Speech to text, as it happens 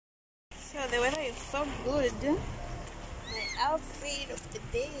So the weather is so good. My outfit of the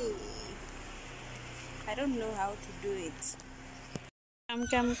day. I don't know how to do it.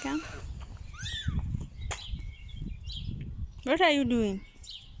 Come. What are you doing?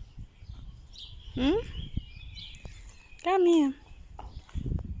 Come here.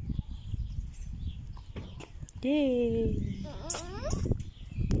 Yay.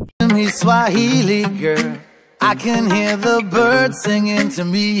 Me Swahili girl, I can hear the birds singing to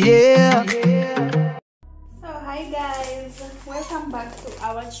me, yeah. So hi guys, welcome back to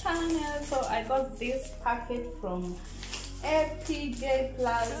our channel. So I got this packet from FPJ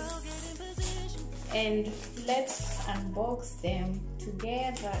Plus and let's unbox them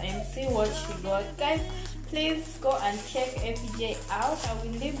together and see what she got. Guys, please go and check FPJ out. I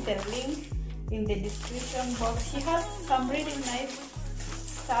will leave the link in the description box. She has some really nice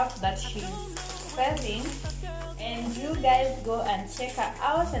stuff that she's selling, and you guys go and check her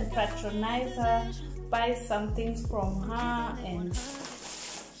out and patronize her, buy some things from her, and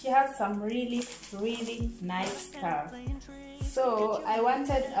she has some really nice stuff. So I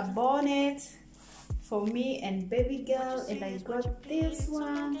wanted a bonnet for me and baby girl, and I got this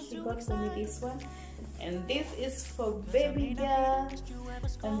one. She got for me this one, and this is for baby girl,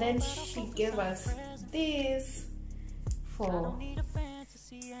 and then she gave us this for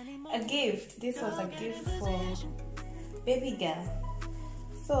a gift. This was a gift for baby girl.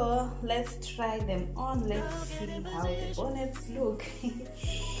 So let's try them on. Let's see how the bonnets look.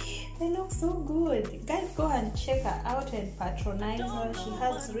 They look so good. Guys, go and check her out and patronize her. She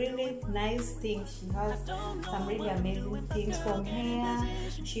has really nice things. She has some really amazing things from hair.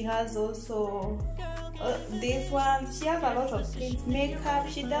 She has also this one. She has a lot of things, makeup.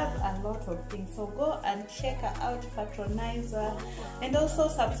 She does a lot of things. So go and check her out, patronize her, and also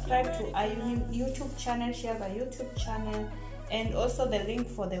subscribe to her YouTube channel. She has a YouTube channel, and also the link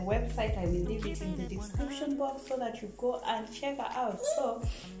for the website, I will leave it in the description box so that you go and check her out. So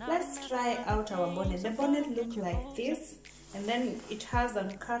let's try out our bonnet. The bonnet looks like this, and then it has a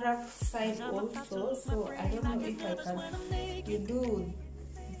Ankara side also. So I don't know if I can do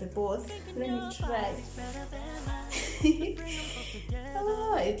the both. Let me try.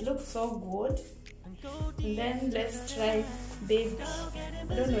 Oh, it looks so good. And then let's try baby.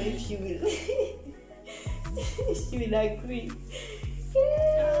 I don't know if she will. She will agree.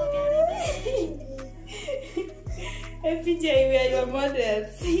 FPJ, we are your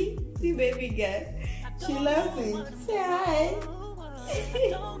models. See baby girl. She loves it. Say hi.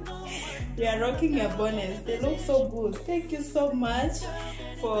 We are rocking your bonnets. They look so good. Thank you so much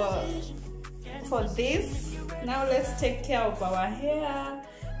for this. Now let's take care of our hair.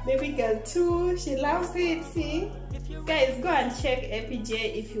 Baby girl too, she loves it. See guys, go and check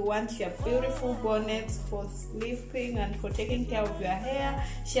FPJ if you want your beautiful bonnets for sleeping and for taking care of your hair.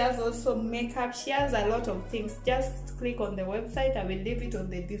 She has also makeup. She has a lot of things. Just click on the website. I will leave it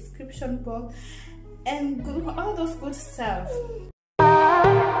on the description box, and all those good stuff.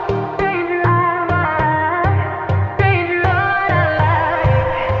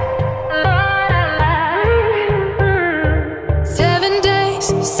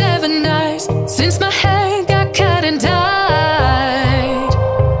 Since my hair got cut and dyed,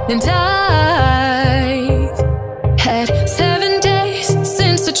 and I've had 7 days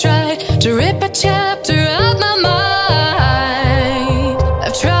since I tried to rip a chapter out my mind.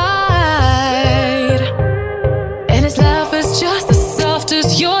 I've tried, and his laugh is just as soft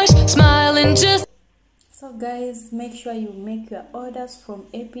as yours, smiling just. So guys, make sure you make your orders from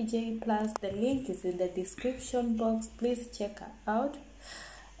FPJ Plus. The link is in the description box. Please check her out.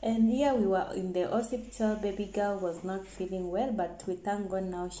 And here we were in the hospital. Baby girl was not feeling well, but we thank God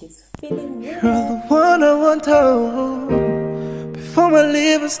now she's feeling well. You're the one I want to hold before my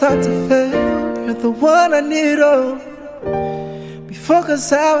liver starts to fail. You're the one I need, oh, before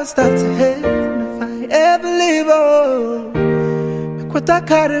cause I start to hate. If I ever leave, oh, make what I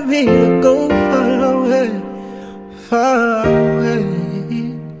got in me to go far away.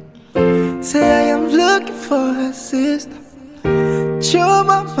 Say I am looking for a sister. Your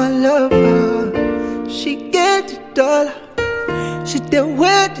mama love her. She get the dollar. She did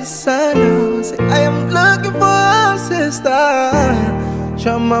with the son. Say I am looking for a sister.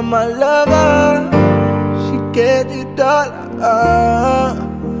 Your mama love her. She get the dollar.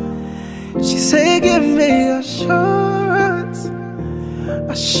 She say give me assurance.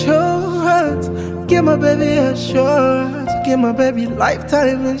 Assurance. Give my baby assurance. Give my baby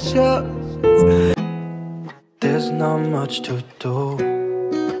lifetime insurance. There's not much to do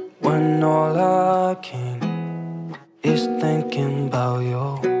when all I can is thinking about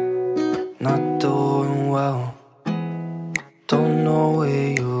you. Not doing well, don't know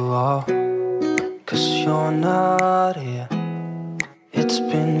where you are. you're not here. It's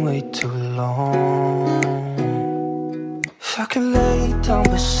been way too long. If I could lay down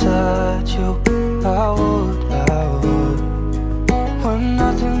beside you, I would. When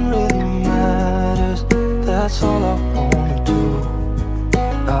nothing really matters, that's all I wanna do.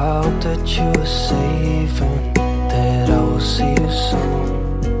 I hope that you are safe and that I will see you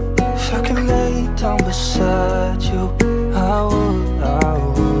soon. If I could lay down beside you, I would.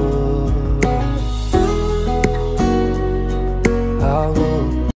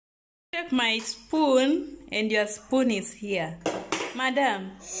 Take my spoon, and your spoon is here.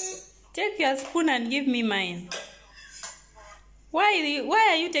 Madam, take your spoon and give me mine. Why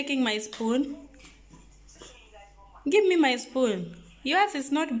are you taking my spoon? Give me my spoon. Yours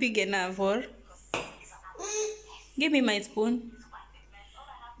is not big enough, or? Give me my spoon.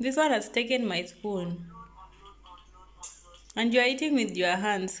 This one has taken my spoon. And you are eating with your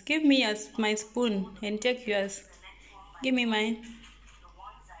hands. Give me my spoon and take yours. Give me mine.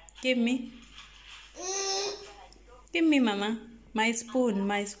 Give me. Give me, Mama. My spoon,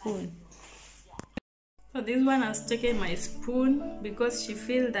 my spoon. So this one has taken my spoon because she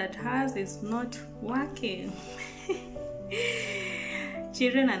feels that hers is not working.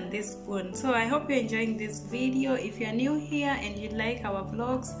 Children and this spoon. So I hope you're enjoying this video. If you're new here and you like our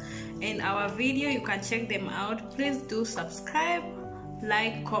vlogs and our video, you can check them out. Please do subscribe,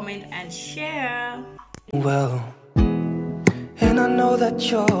 like, comment, and share. Well, and I know that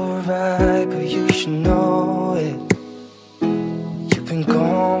you're right, but you should know it. You've been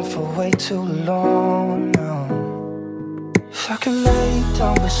gone for way too long now. If I could lay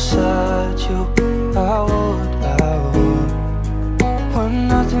down beside you, I would. When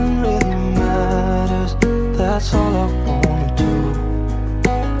nothing really matters, that's all I wanna do.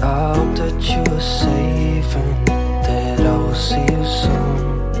 I hope that you are safe and that I will see you soon.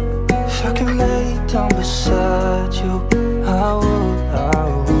 If I could lay down beside you, I would.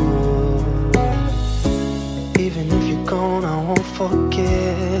 Even if you're gone, I won't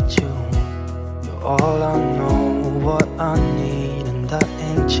forget you. You're all I know, what I need, and that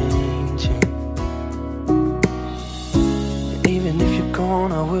ain't changing. And even if you're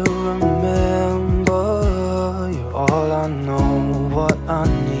gone, I will remember. You're all I know, what I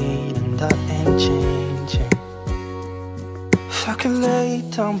need, and that ain't changing. If I could lay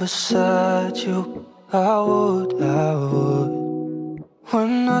down beside you, I would.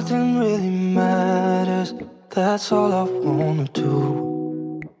 When nothing really matters, that's all I wanna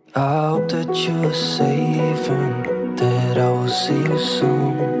do. I hope that you are safe and that I will see you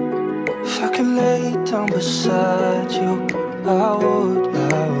soon. If I could lay down beside you, I would.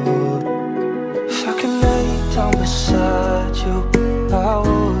 If I could lay down beside you, I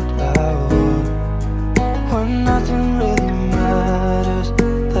would. When nothing really matters,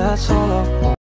 that's all I want.